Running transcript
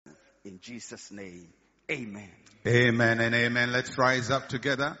In Jesus' name, amen. Amen and amen. Let's rise up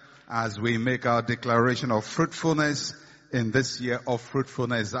together as we make our declaration of fruitfulness in this year of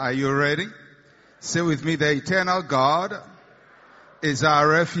fruitfulness. Are you ready? Say with me, the eternal God is our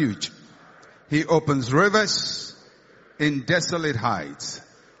refuge. He opens rivers in desolate heights.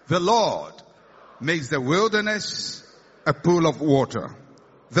 The Lord makes the wilderness a pool of water.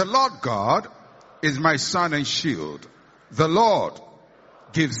 The Lord God is my sun and shield. The Lord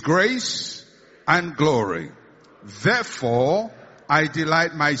gives grace and glory. Therefore, I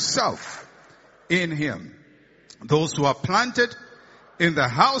delight myself in him. Those who are planted in the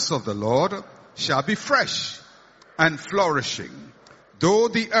house of the Lord shall be fresh and flourishing. Though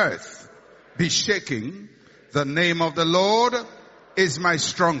the earth be shaking, the name of the Lord is my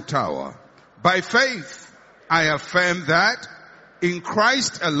strong tower. By faith, I affirm that in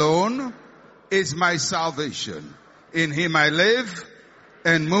Christ alone is my salvation. In him I live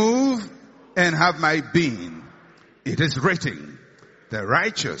and move and have my being. It is written, the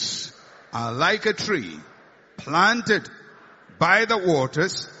righteous are like a tree planted by the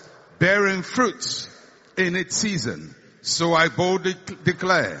waters, bearing fruits in its season. So I boldly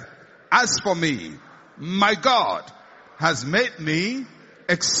declare, as for me, my God has made me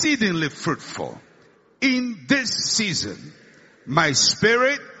exceedingly fruitful. In this season, my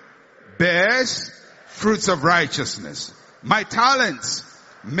spirit bears fruits of righteousness. My talents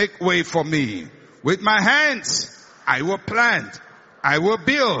make way for me. With my hands, I will plant, I will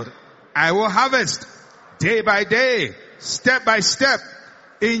build, I will harvest day by day, step by step.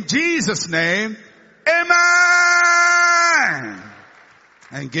 In Jesus' name, amen.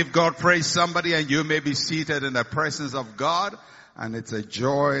 And give God praise, somebody, and you may be seated in the presence of God. And it's a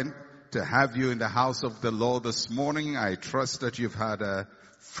joy to have you in the house of the Lord this morning. I trust that you've had a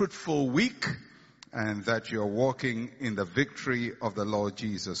fruitful week and that you're walking in the victory of the Lord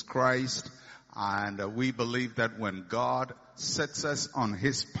Jesus Christ. And we believe that when God sets us on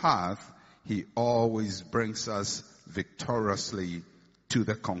his path, he always brings us victoriously to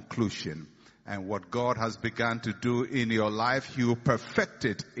the conclusion. And what God has begun to do in your life, he will perfect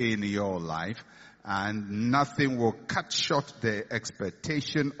it in your life. And nothing will cut short the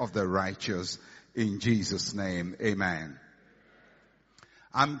expectation of the righteous in Jesus' name. Amen.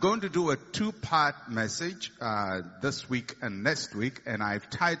 I'm going to do a two-part message this week and next week, and I've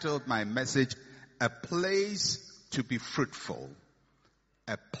titled my message, A Place to be Fruitful.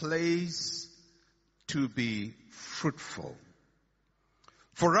 A place to be fruitful.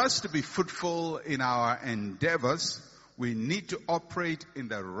 For us to be fruitful in our endeavors, we need to operate in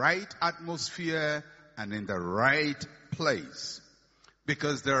the right atmosphere and in the right place.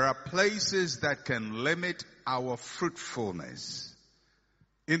 Because there are places that can limit our fruitfulness.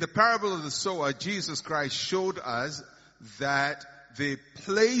 In the parable of the sower, Jesus Christ showed us that the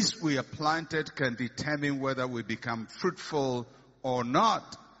place we are planted can determine whether we become fruitful or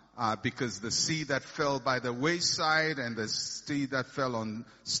not. Because the seed that fell by the wayside and the seed that fell on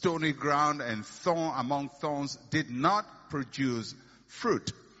stony ground and among thorns did not produce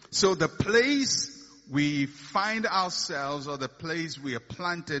fruit. So the place we find ourselves or the place we are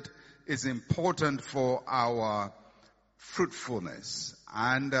planted is important for our fruitfulness.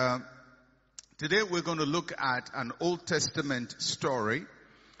 And today we're going to look at an Old Testament story.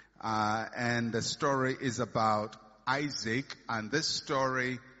 And the story is about Isaac. And this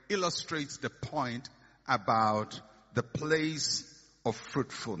story illustrates the point about the place of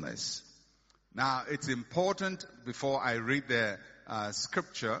fruitfulness. Now, it's important, before I read the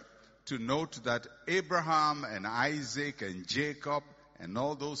scripture, to note that Abraham and Isaac and Jacob and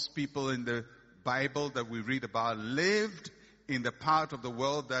all those people in the Bible that we read about lived in the part of the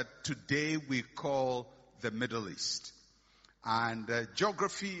world that today we call the Middle East. And the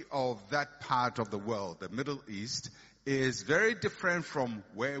geography of that part of the world, the Middle East, is very different from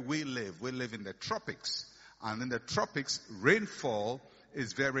where we live. We live in the tropics. And in the tropics, rainfall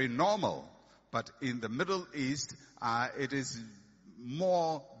is very normal. But in the Middle East, it is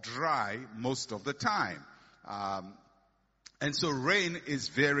more dry most of the time. And so rain is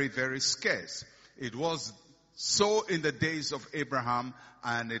very, very scarce. It was so in the days of Abraham,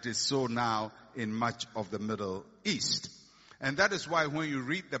 and it is so now in much of the Middle East. And that is why when you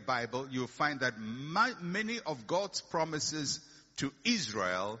read the Bible, you'll find that many of God's promises to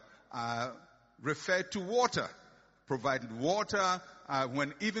Israel refer to water. Provided water,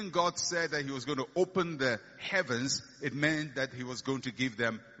 when even God said that he was going to open the heavens, it meant that he was going to give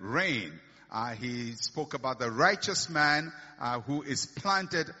them rain. He spoke about the righteous man who is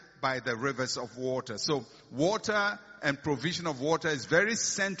planted by the rivers of water. So water and provision of water is very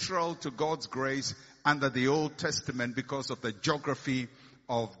central to God's grace under the Old Testament because of the geography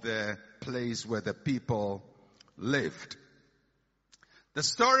of the place where the people lived. The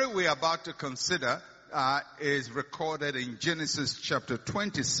story we are about to consider is recorded in Genesis chapter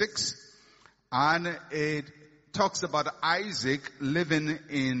 26, and it talks about Isaac living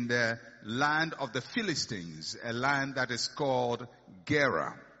in the land of the Philistines, a land that is called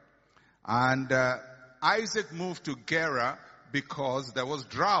Gerar. And Isaac moved to Gerar because there was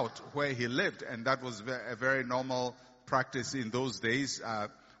drought where he lived, and that was a very normal practice in those days.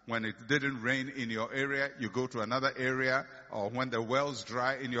 When it didn't rain in your area, you go to another area, or when the wells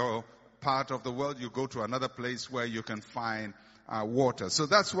dry in your part of the world, you go to another place where you can find water. So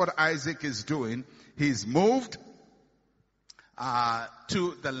that's what Isaac is doing. He's moved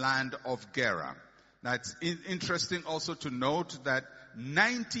to the land of Gerar. Now it's interesting also to note that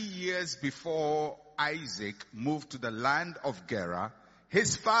 90 years before Isaac moved to the land of Gerar,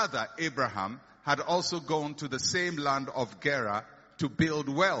 his father Abraham had also gone to the same land of Gerar to build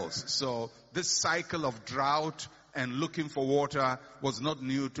wells. So this cycle of drought and looking for water was not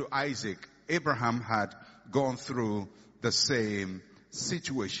new to Isaac. Abraham had gone through the same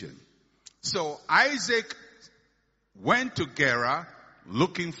situation. So Isaac went to Gerar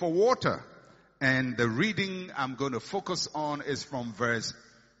looking for water. And the reading I'm going to focus on is from verse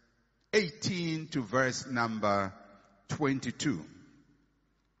 18 to verse number 22.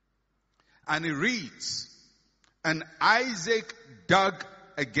 And it reads, "And Isaac dug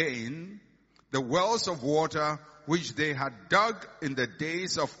again the wells of water which they had dug in the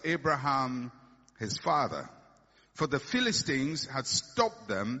days of Abraham his father. For the Philistines had stopped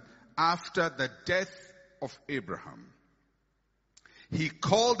them after the death of Abraham. He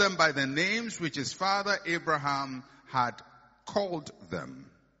called them by the names which his father Abraham had called them.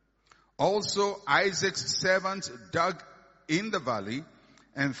 Also Isaac's servants dug in the valley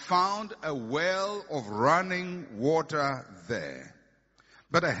and found a well of running water there.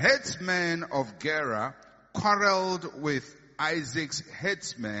 But the headsmen of Gerar quarreled with Isaac's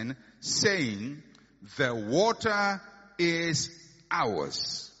headsmen, saying, 'The water is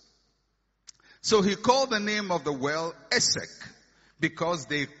ours.' So he called the name of the well Esek, because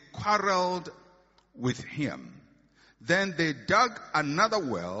they quarreled with him. Then they dug another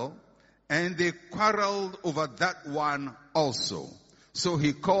well, and they quarreled over that one also. So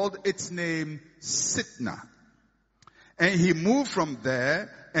he called its name Sitnah. And he moved from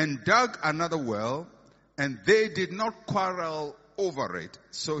there and dug another well, and they did not quarrel over it.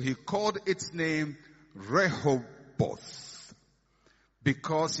 So he called its name Rehoboth,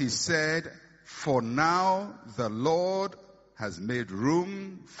 because he said, 'For now the Lord has made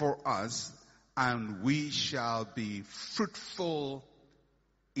room for us, and we shall be fruitful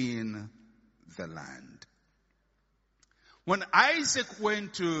in the land.'" When Isaac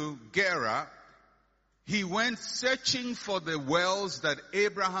went to Gerar, he went searching for the wells that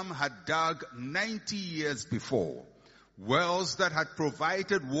Abraham had dug 90 years before. Wells that had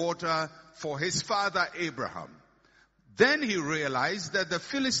provided water for his father Abraham. Then he realized that the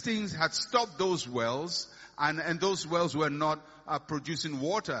Philistines had stopped those wells, and those wells were not producing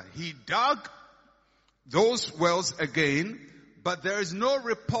water. He dug those wells again, but there is no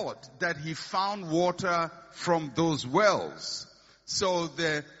report that he found water from those wells. So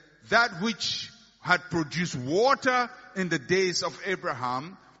that which had produced water in the days of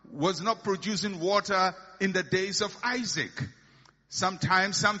Abraham was not producing water in the days of Isaac.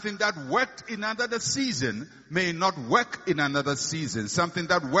 Sometimes something that worked in another season may not work in another season. Something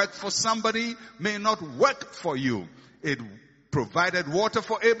that worked for somebody may not work for you. It provided water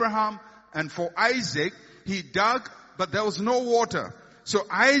for Abraham, and for Isaac, he dug, but there was no water. So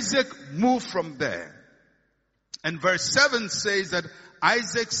Isaac moved from there. And verse 7 says that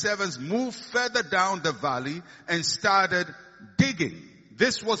Isaac's servants moved further down the valley and started digging.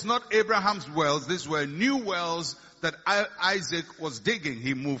 This was not Abraham's wells. These were new wells that Isaac was digging.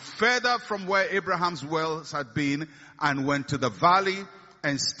 He moved further from where Abraham's wells had been and went to the valley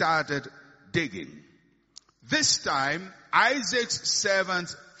and started digging. This time, Isaac's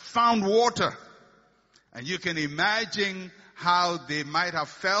servants found water. And you can imagine how they might have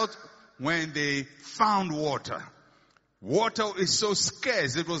felt when they found water. Water is so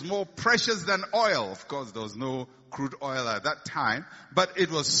scarce. It was more precious than oil. Of course, there was no crude oil at that time, but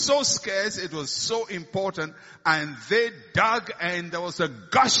it was so scarce, it was so important, and they dug and there was a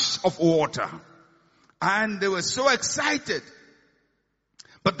gush of water. And they were so excited.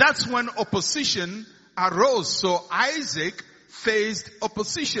 But that's when opposition arose. So Isaac faced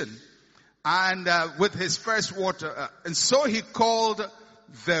opposition and with his first water. And so he called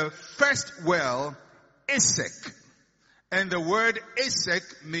the first well Esek. And the word Esek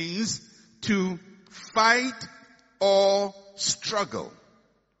means to fight or struggle.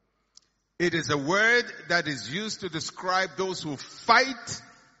 It is a word that is used to describe those who fight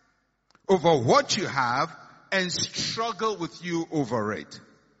over what you have and struggle with you over it.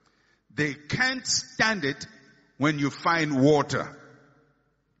 They can't stand it when you find water.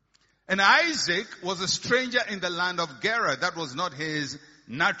 And Isaac was a stranger in the land of Gerar. That was not his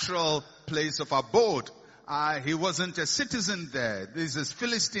natural place of abode. He wasn't a citizen there. This is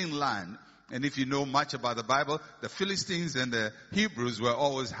Philistine land. And if you know much about the Bible, the Philistines and the Hebrews were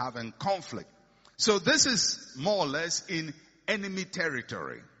always having conflict. So this is more or less in enemy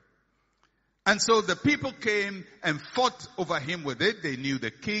territory. And so the people came and fought over him with it. They knew the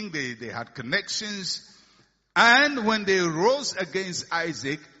king. They had connections. And when they rose against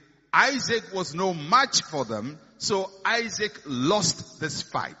Isaac, Isaac was no match for them. So Isaac lost this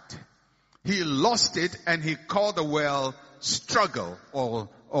fight. He lost it, and he called the well struggle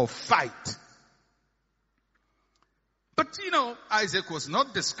or fight. But Isaac was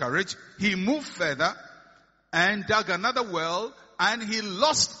not discouraged. He moved further and dug another well, and he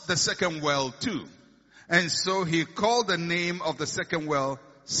lost the second well too. And so he called the name of the second well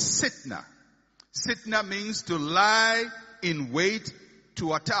Sitnah. Sitnah means to lie in wait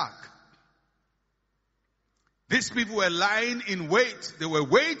to attack. These people were lying in wait. They were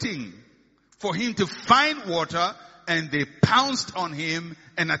waiting for him to find water, and they pounced on him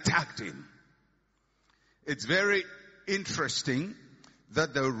and attacked him. It's very interesting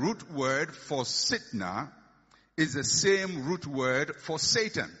that the root word for Sitnah is the same root word for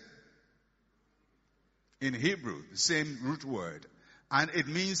Satan. In Hebrew, the same root word. And it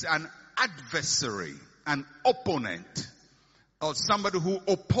means an adversary, an opponent, or somebody who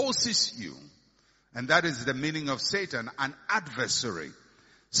opposes you. And that is the meaning of Satan, an adversary.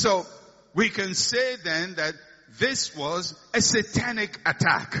 So we can say then that this was a satanic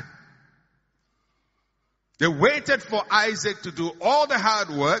attack. They waited for Isaac to do all the hard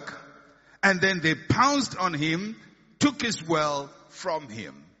work, and then they pounced on him, took his well from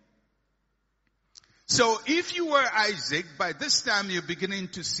him. So if you were Isaac, by this time you're beginning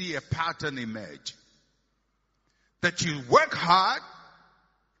to see a pattern emerge. That you work hard,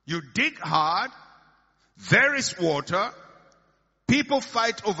 you dig hard, there is water, people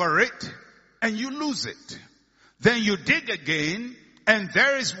fight over it, and you lose it. Then you dig again, and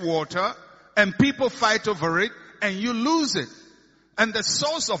there is water, and people fight over it, and you lose it. And the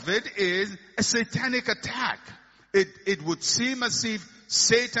source of it is a satanic attack. It would seem as if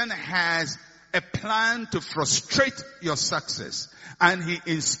Satan has a plan to frustrate your success. And he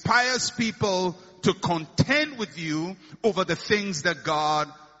inspires people to contend with you over the things that God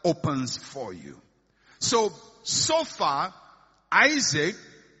opens for you. So far, Isaac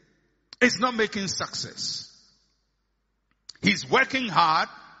is not making success. He's working hard,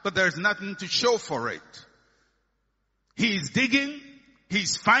 but there's nothing to show for it. He's digging,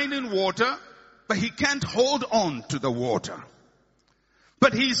 he's finding water, but he can't hold on to the water.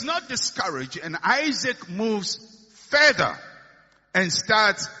 But he's not discouraged, and Isaac moves further and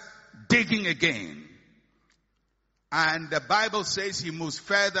starts digging again. And the Bible says he moves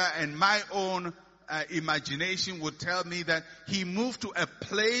further, and my own imagination would tell me that he moved to a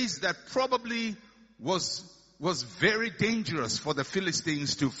place that probably was very dangerous for the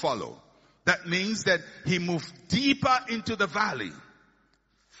Philistines to follow. That means that he moved deeper into the valley,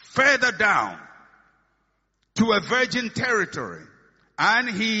 further down to a virgin territory. And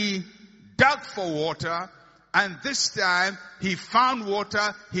he dug for water, and this time he found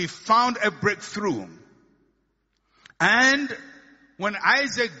water, he found a breakthrough. And when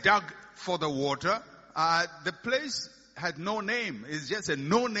Isaac dug for the water, the place had no name. It's just a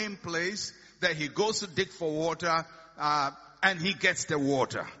no-name place that he goes to dig for water, and he gets the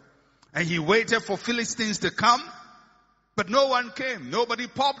water. And he waited for Philistines to come, but no one came. Nobody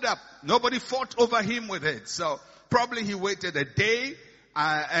popped up. Nobody fought over him with it. So probably he waited a day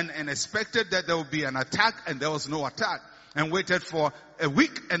and expected that there would be an attack, and there was no attack. And waited for a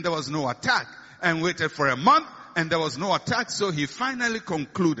week, and there was no attack. And waited for a month, and there was no attack. So he finally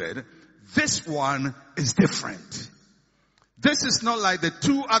concluded, this one is different. This is not like the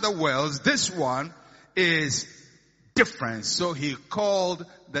two other wells. This one is different. So he called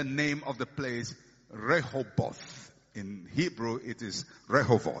the name of the place Rehoboth. In Hebrew, it is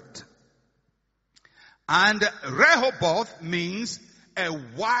Rehoboth. And Rehoboth means a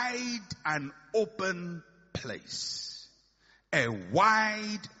wide and open place. A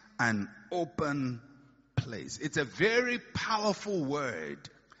wide and open place. It's a very powerful word.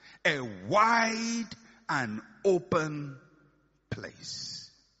 A wide and open place.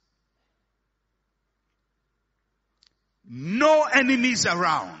 No enemies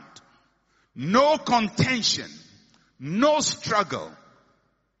around. No contention. No struggle.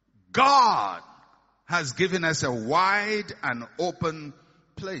 God has given us a wide and open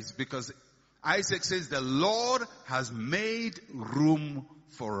place, because Isaac says the Lord has made room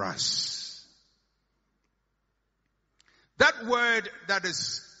for us. That word that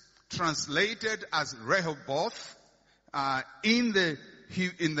is translated as Rehoboth in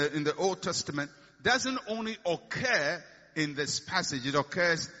the Old Testament doesn't only occur in this passage. It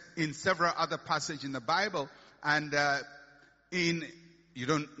occurs in several other passages in the Bible, and you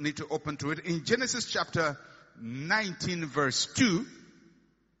don't need to open to it. In Genesis chapter 19 verse 2,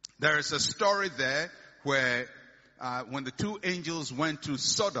 there is a story there where when the two angels went to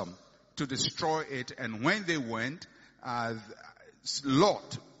Sodom to destroy it, and when they went,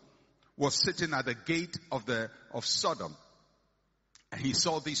 Lot was sitting at the gate of Sodom. And he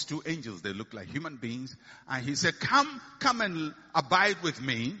saw these two angels. They looked like human beings. And he said, come and abide with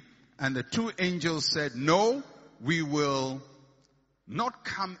me. And the two angels said, no, we will not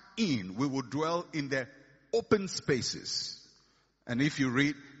come in. We will dwell in the open spaces. And if you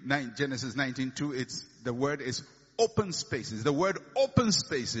read Genesis 19:2, the word is open spaces. The word open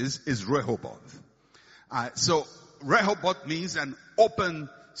spaces is Rehoboth. So Rehoboth means an open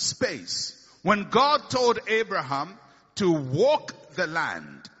space. When God told Abraham to walk the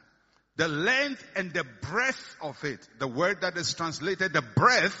land, the length and the breadth of it, the word that is translated, the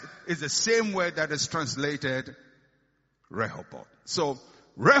breadth, is the same word that is translated Rehoboth. So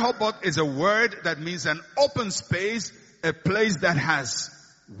Rehoboth is a word that means an open space, a place that has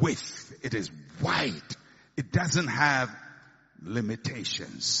width. It is wide. It doesn't have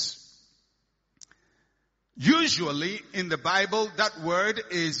limitations. Usually in the Bible, that word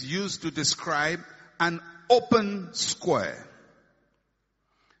is used to describe an open square.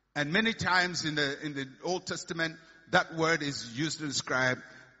 And many times in the Old Testament, that word is used to describe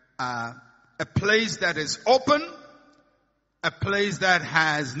a place that is open, a place that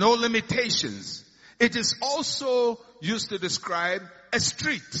has no limitations. It is also used to describe a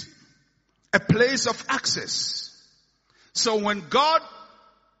street, a place of access. So when God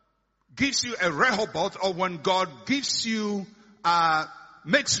gives you a Rehoboth, or when God gives you,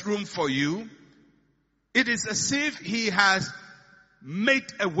 makes room for you, it is as if He has made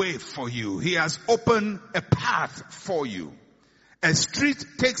a way for you. He has opened a path for you. A street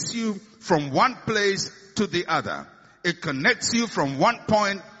takes you from one place to the other. It connects you from one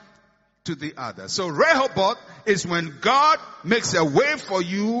point to the other. So Rehoboth is when God makes a way for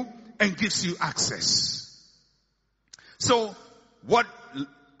you and gives you access. So what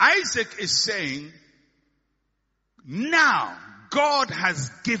Isaac is saying, now God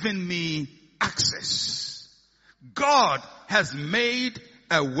has given me access. God has made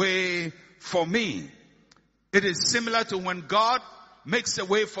a way for me. It is similar to when God makes a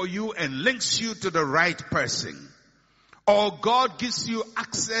way for you and links you to the right person. Or God gives you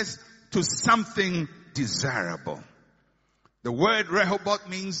access to something desirable. The word Rehoboth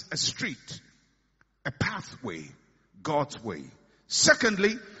means a street, a pathway, God's way.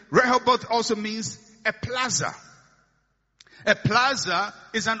 Secondly, Rehoboth also means a plaza. A plaza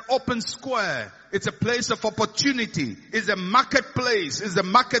is an open square. It's a place of opportunity. It's a marketplace. It's a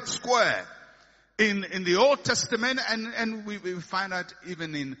market square. In the Old Testament, and we find that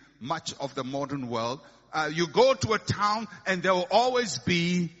even in much of the modern world, you go to a town and there will always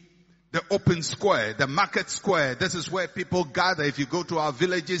be the open square, the market square. This is where people gather. If you go to our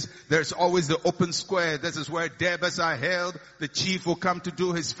villages, there's always the open square. This is where debates are held. The chief will come to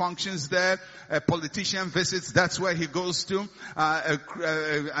do his functions there. A politician visits. That's where he goes to.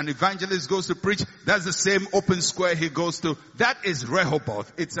 An evangelist goes to preach. That's the same open square he goes to. That is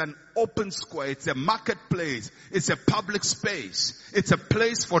Rehoboth. It's an open square. It's a marketplace. It's a public space. It's a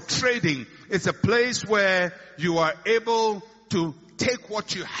place for trading. It's a place where you are able to take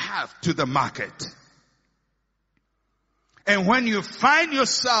what you have to the market. And when you find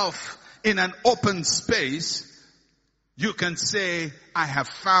yourself in an open space, you can say, I have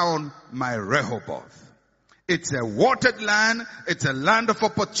found my Rehoboth. It's a watered land. It's a land of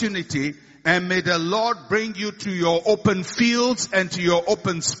opportunity. And may the Lord bring you to your open fields and to your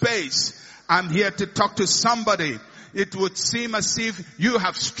open space. I'm here to talk to somebody. It would seem as if you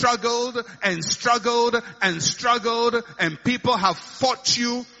have struggled and struggled and struggled, and people have fought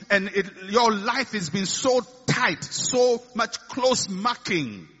you, and your life has been so tight, so much close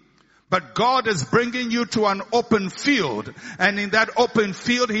marking. But God is bringing you to an open field, and in that open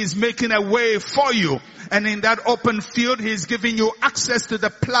field He's making a way for you. And in that open field He's giving you access to the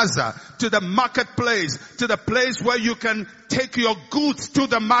plaza, to the marketplace, to the place where you can take your goods to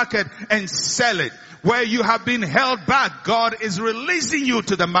the market and sell it. Where you have been held back, God is releasing you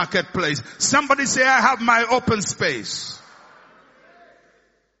to the marketplace. Somebody say, I have my open space.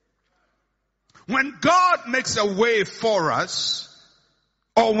 When God makes a way for us,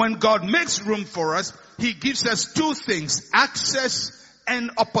 or when God makes room for us, He gives us two things, access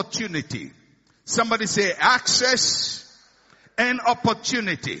and opportunity. Somebody say access and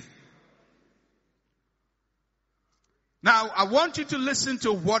opportunity. Now, I want you to listen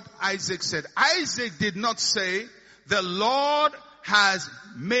to what Isaac said. Isaac did not say, the Lord has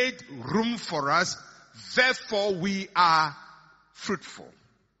made room for us, therefore we are fruitful.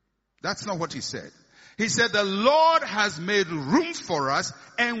 That's not what he said. He said, the Lord has made room for us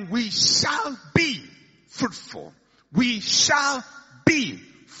and we shall be fruitful. We shall be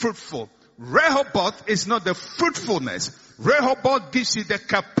fruitful. Rehoboth is not the fruitfulness. Rehoboth gives you the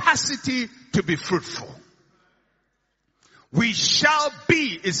capacity to be fruitful. We shall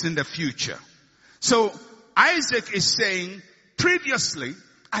be is in the future. So Isaac is saying, previously,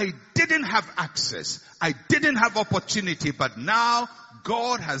 I didn't have access. I didn't have opportunity, but now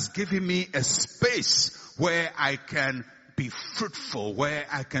God has given me a space where I can be fruitful, where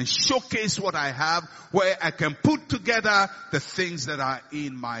I can showcase what I have, where I can put together the things that are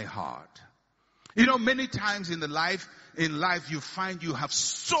in my heart. You know, many times in life you find you have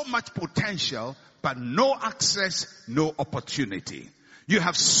so much potential, but no access, no opportunity. You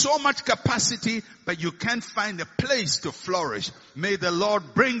have so much capacity, but you can't find a place to flourish. May the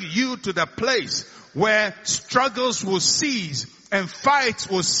Lord bring you to the place where struggles will cease, and fights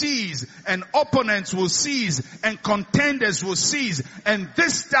will cease, and opponents will cease, and contenders will cease. And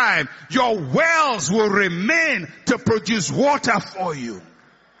this time, your wells will remain to produce water for you.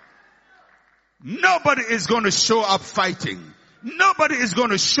 Nobody is going to show up fighting. Nobody is going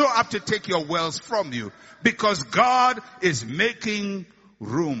to show up to take your wells from you, because God is making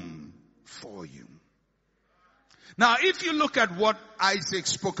room for you. Now, if you look at what Isaac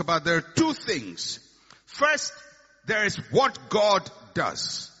spoke about, there are two things. First, there is what God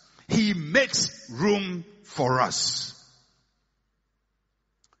does. He makes room for us.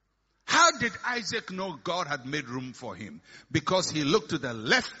 How did Isaac know God had made room for him? Because he looked to the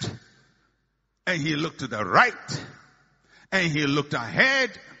left, and he looked to the right, and he looked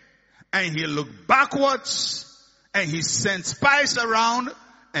ahead, and he looked backwards, and he sent spies around,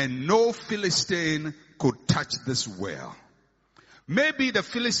 and no Philistine could touch this well. Maybe the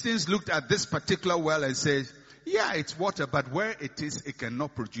Philistines looked at this particular well and said, yeah, it's water, but where it is, it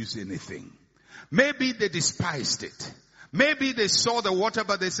cannot produce anything. Maybe they despised it. Maybe they saw the water,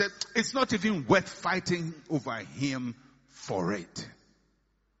 but they said, it's not even worth fighting over him for it.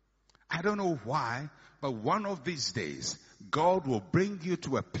 I don't know why, but one of these days, God will bring you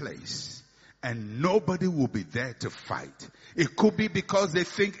to a place and nobody will be there to fight. It could be because they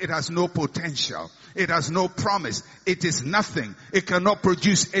think it has no potential. It has no promise. It is nothing. It cannot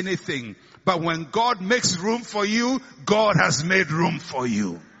produce anything. But when God makes room for you, God has made room for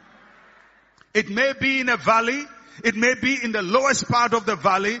you. It may be in a valley. It may be in the lowest part of the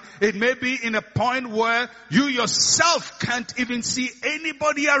valley. It may be in a point where you yourself can't even see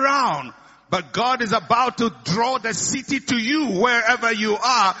anybody around. But God is about to draw the city to you wherever you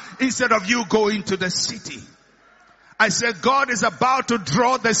are, instead of you going to the city. I said God is about to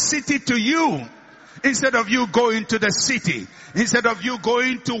draw the city to you instead of you going to the city. Instead of you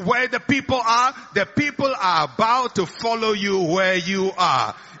going to where the people are about to follow you where you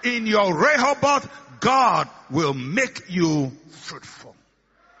are. In your Rehoboth, God will make you fruitful.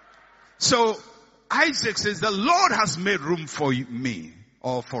 So Isaac says, the Lord has made room for me,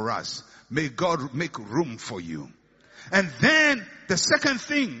 or for us. May God make room for you. And then the second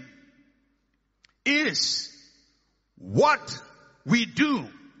thing is what we do.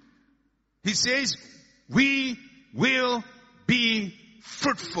 He says, we will be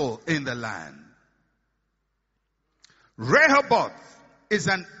fruitful in the land. Rehoboth is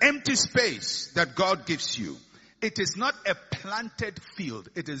an empty space that God gives you. It is not a planted field.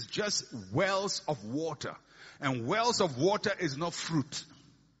 It is just wells of water. And wells of water is not fruit.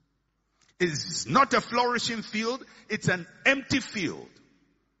 It's not a flourishing field. It's an empty field.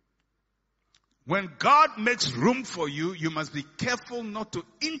 When God makes room for you, you must be careful not to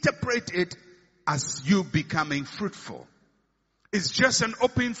interpret it as you becoming fruitful. It's just an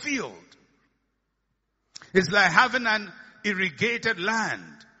open field. It's like having an irrigated land.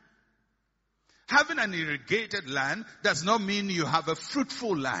 Having an irrigated land does not mean you have a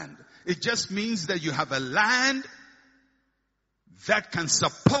fruitful land. It just means that you have a land that can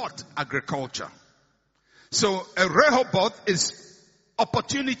support agriculture. So a Rehoboth is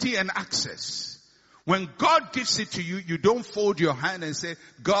opportunity and access. When God gives it to you, you don't fold your hand and say,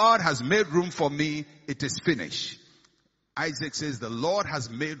 God has made room for me, it is finished. Isaac says, the Lord has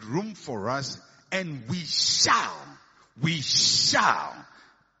made room for us, and we shall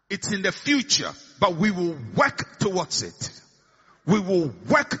It's in the future, but we will work towards it. We will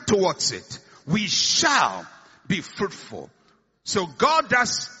work towards it. We shall be fruitful. So God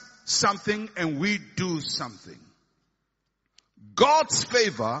does something and we do something. God's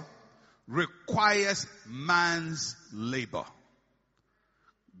favor requires man's labor.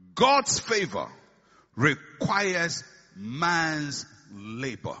 God's favor requires man's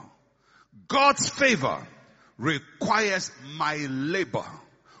labor. God's favor requires my labor.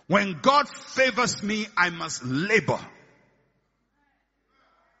 When God favors me, I must labor.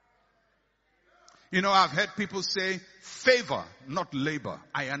 You know, I've heard people say favor, not labor.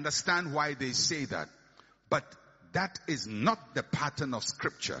 I understand why they say that. But that is not the pattern of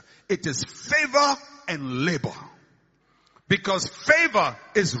scripture. It is favor and labor. Because favor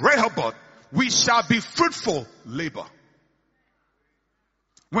is Rehoboth. We shall be fruitful labor.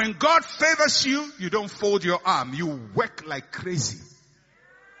 When God favors you, you don't fold your arm. You work like crazy.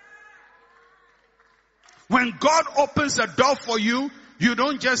 When God opens a door for you, you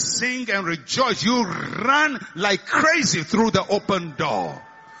don't just sing and rejoice. You run like crazy through the open door.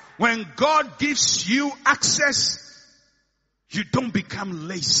 When God gives you access, you don't become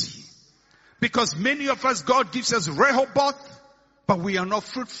lazy. Because many of us, God gives us Rehoboth, but we are not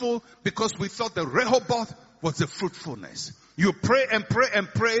fruitful because we thought the Rehoboth was the fruitfulness. You pray and pray and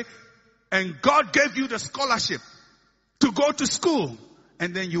pray, and God gave you the scholarship to go to school,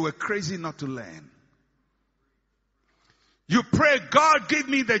 and then you were crazy not to learn. You pray, God give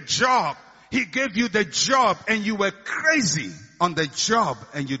me the job. He gave you the job and you were crazy on the job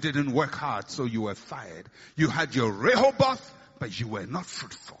and you didn't work hard, so you were fired. You had your Rehoboth, but you were not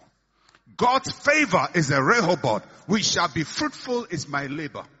fruitful. God's favor is a Rehoboth. We shall be fruitful is my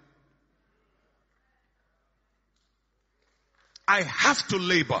labor. I have to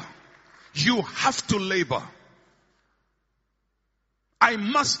labor. You have to labor. I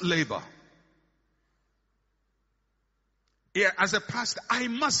must labor. Yeah, as a pastor, I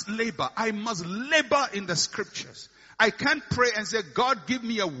must labor. I must labor in the scriptures. I can't pray and say, God, give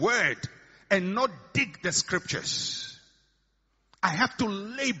me a word and not dig the scriptures. I have to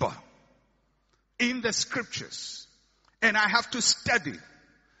labor in the scriptures. And I have to study.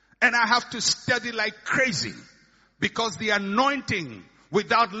 And I have to study like crazy. Because the anointing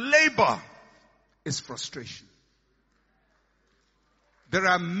without labor is frustration. There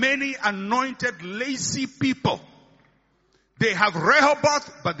are many anointed, lazy people. They have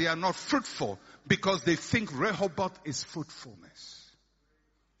Rehoboth, but they are not fruitful because they think Rehoboth is fruitfulness.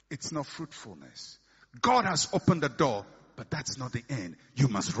 It's not fruitfulness. God has opened the door, but that's not the end. You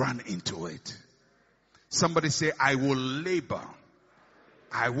must run into it. Somebody say, I will labor.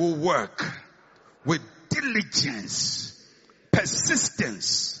 I will work with diligence,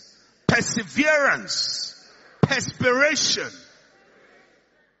 persistence, perseverance, perspiration.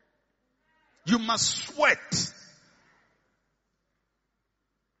 You must sweat.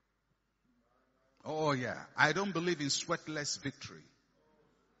 Oh yeah, I don't believe in sweatless victory.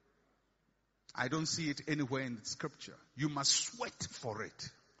 I don't see it anywhere in the scripture. You must sweat for it.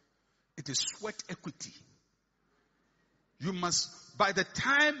 It is sweat equity. You must, by the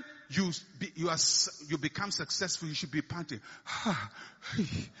time you become successful, you should be panting.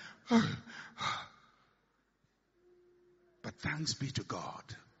 But thanks be to God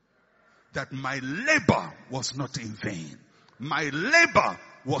that my labor was not in vain. My labor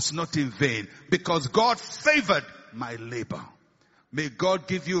was not in vain because God favored my labor. May God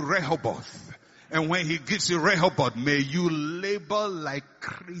give you Rehoboth. And when he gives you Rehoboth, may you labor like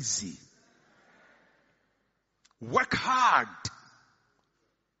crazy. Work hard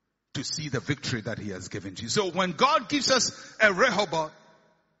to see the victory that he has given to you. So when God gives us a Rehoboth,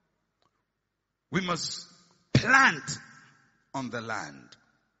 we must plant on the land.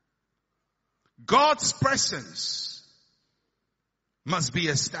 God's presence must be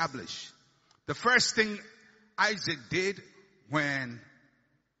established. The first thing Isaac did when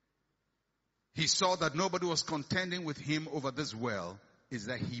he saw that nobody was contending with him over this well is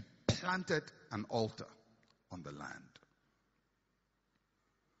that he planted an altar on the land.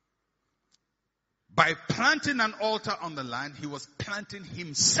 By planting an altar on the land, he was planting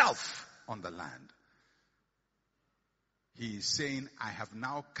himself on the land. He is saying, I have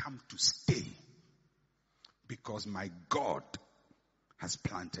now come to stay because my God has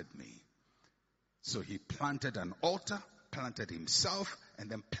planted me. So he planted an altar, planted himself, and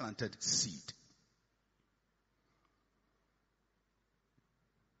then planted seed.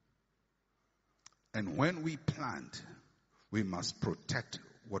 And when we plant, we must protect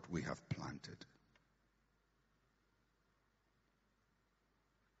what we have planted.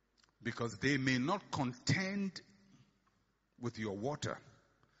 Because they may not contend with your water,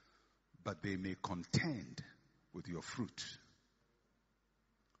 but they may contend with your fruit.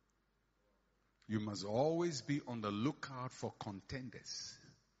 You must always be on the lookout for contenders.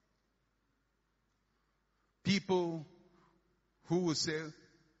 People who will say,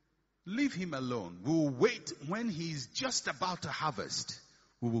 leave him alone. We will wait when he's just about to harvest.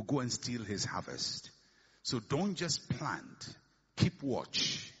 We will go and steal his harvest. So don't just plant. Keep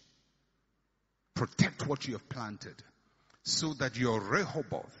watch. Protect what you have planted so that your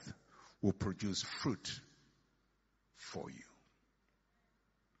Rehoboth will produce fruit for you.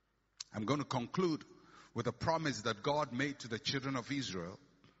 I'm going to conclude with a promise that God made to the children of Israel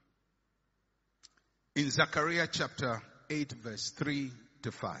in Zechariah chapter 8 verse 3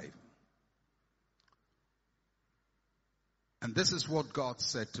 to 5. And this is what God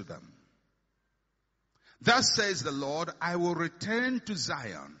said to them. Thus says the Lord, I will return to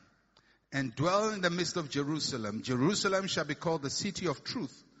Zion and dwell in the midst of Jerusalem. Jerusalem shall be called the city of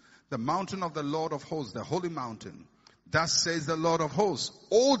truth, the mountain of the Lord of hosts, the holy mountain. Thus says the Lord of hosts,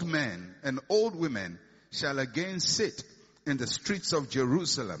 old men and old women shall again sit in the streets of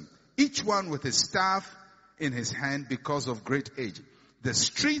Jerusalem, each one with his staff in his hand because of great age. The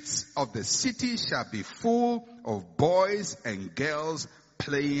streets of the city shall be full of boys and girls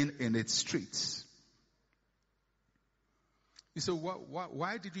playing in its streets. You say,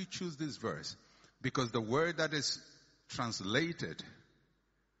 why did you choose this verse? Because the word that is translated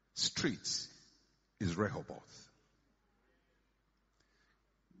streets is Rehoboth.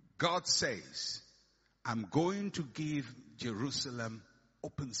 God says, I'm going to give Jerusalem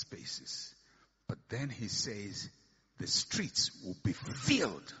open spaces. But then he says, the streets will be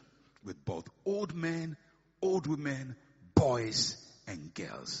filled with both old men, old women, boys, and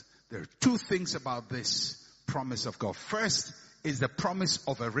girls. There are two things about this promise of God. First is the promise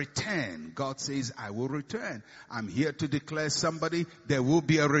of a return. God says, I will return. I'm here to declare somebody, there will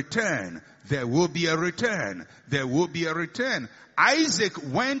be a return. There will be a return. There will be a return. Isaac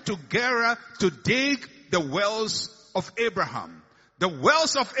went to Gerar to dig the wells of Abraham. The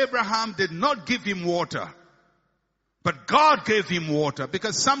wells of Abraham did not give him water. But God gave him water,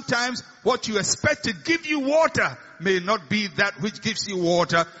 because sometimes what you expect to give you water may not be that which gives you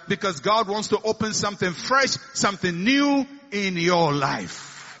water, because God wants to open something fresh, something new in your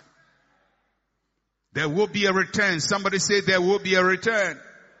life. There will be a return. Somebody say there will be a return.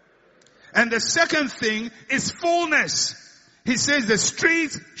 And the second thing is fullness. He says the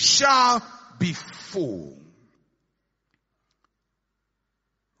streets shall be full.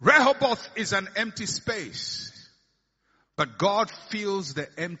 Rehoboth is an empty space. But God fills the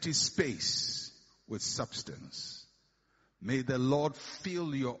empty space with substance. May the Lord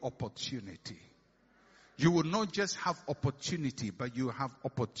fill your opportunity. You will not just have opportunity, but you have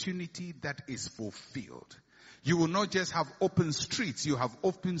opportunity that is fulfilled. You will not just have open streets, you have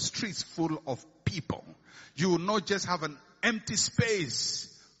open streets full of people. You will not just have an empty space,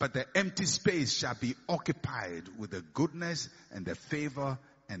 but the empty space shall be occupied with the goodness and the favor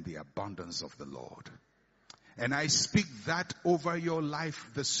and the abundance of the Lord. And I speak that over your life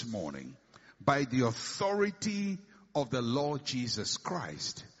this morning by the authority of the Lord Jesus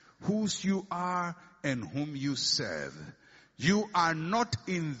Christ, whose you are and whom you serve. You are not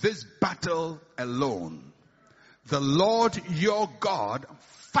in this battle alone. The Lord your God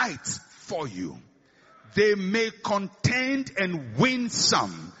fights for you. They may contend and win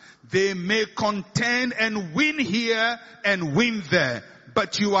some. They may contend and win here and win there.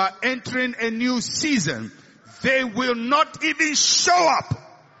 But you are entering a new season. They will not even show up,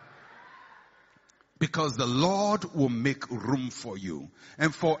 because the Lord will make room for you.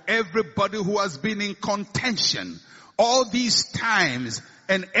 And for everybody who has been in contention all these times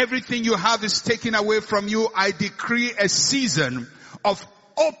and everything you have is taken away from you, I decree a season of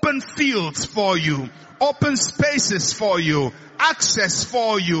open fields for you, open spaces for you, access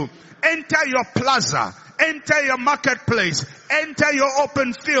for you. Enter your plaza, enter your marketplace, enter your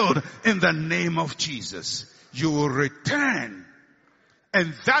open field in the name of Jesus. You will return,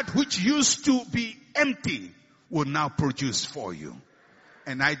 and that which used to be empty will now produce for you.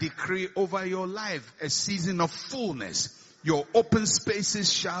 And I decree over your life a season of fullness. Your open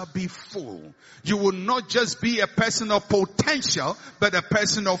spaces shall be full. You will not just be a person of potential, but a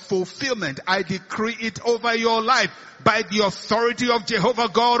person of fulfillment. I decree it over your life by the authority of Jehovah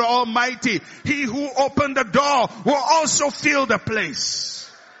God Almighty. He who opened the door will also fill the place.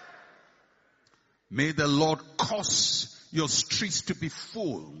 May the Lord cause your streets to be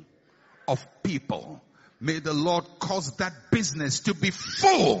full of people. May the Lord cause that business to be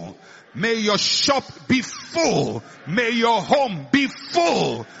full. May your shop be full. May your home be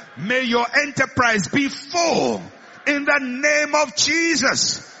full. May your enterprise be full. In the name of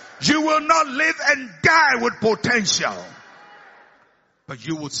Jesus. You will not live and die with potential, but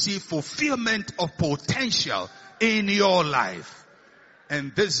you will see fulfillment of potential in your life.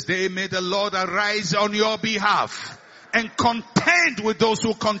 And this day may the Lord arise on your behalf and contend with those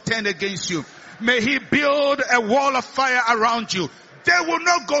who contend against you. May he build a wall of fire around you. They will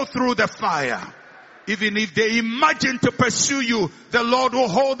not go through the fire. Even if they imagine to pursue you, the Lord will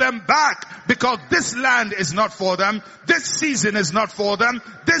hold them back, because this land is not for them. This season is not for them.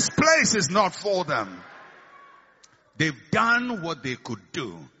 This place is not for them. They've done what they could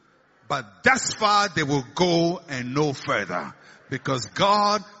do, but thus far they will go and no further, because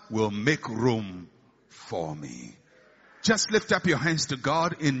God will make room for me. Just lift up your hands to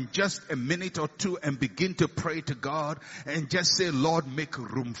God in just a minute or two and begin to pray to God and just say, Lord, make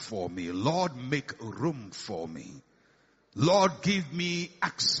room for me. Lord, make room for me. Lord, give me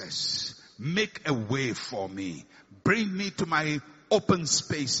access. Make a way for me. Bring me to my open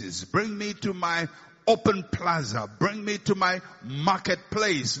spaces. Bring me to my open plaza. Bring me to my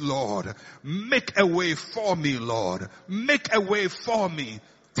marketplace, Lord. Make a way for me, Lord. Make a way for me.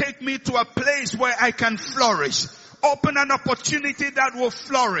 Take me to a place where I can flourish. Open an opportunity that will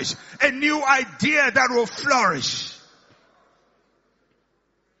flourish. A new idea that will flourish.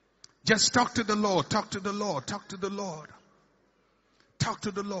 Just talk to the Lord. Talk to the Lord. Talk to the Lord. Talk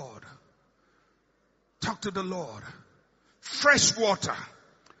to the Lord. Talk to the Lord. Fresh water.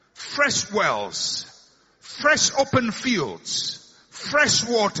 Fresh wells. Fresh open fields. Fresh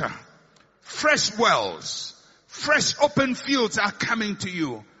water. Fresh wells. Fresh open fields are coming to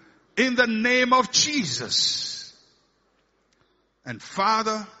you. In the name of Jesus. And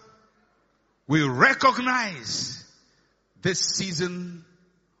Father, we recognize this season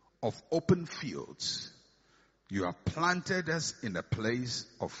of open fields. You have planted us in a place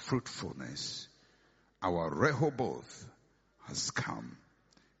of fruitfulness. Our Rehoboth has come.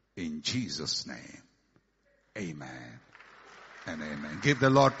 In Jesus' name, amen and amen. Give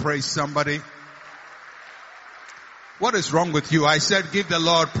the Lord praise, somebody. What is wrong with you? I said give the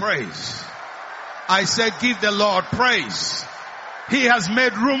Lord praise. I said give the Lord praise. He has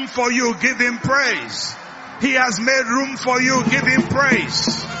made room for you. Give him praise. He has made room for you. Give him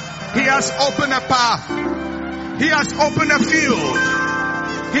praise. He has opened a path. He has opened a field.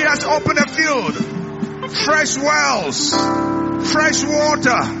 He has opened a field. Fresh wells. Fresh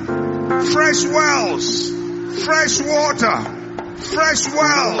water. Fresh wells. Fresh water. Fresh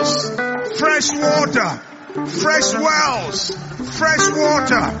wells. Fresh water. Fresh wells. Fresh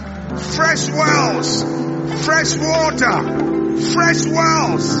water. Fresh wells. Fresh water. Fresh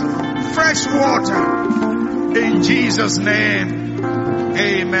wells, fresh water. In Jesus' name,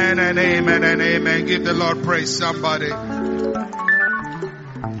 amen and amen and amen. Give the Lord praise, somebody.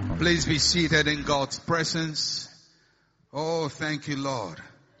 Please be seated in God's presence. Oh, thank you, Lord,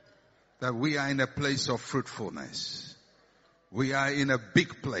 that we are in a place of fruitfulness. We are in a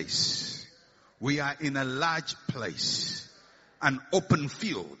big place. We are in a large place. An open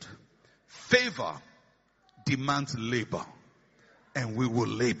field. Favor demands labor. And we will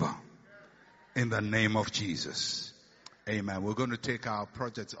labor in the name of Jesus. Amen. We're going to take our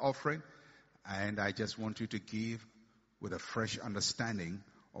project's offering, and I just want you to give with a fresh understanding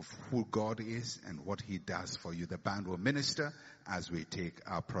of who God is and what he does for you. The band will minister as we take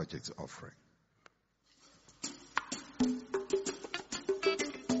our project's offering.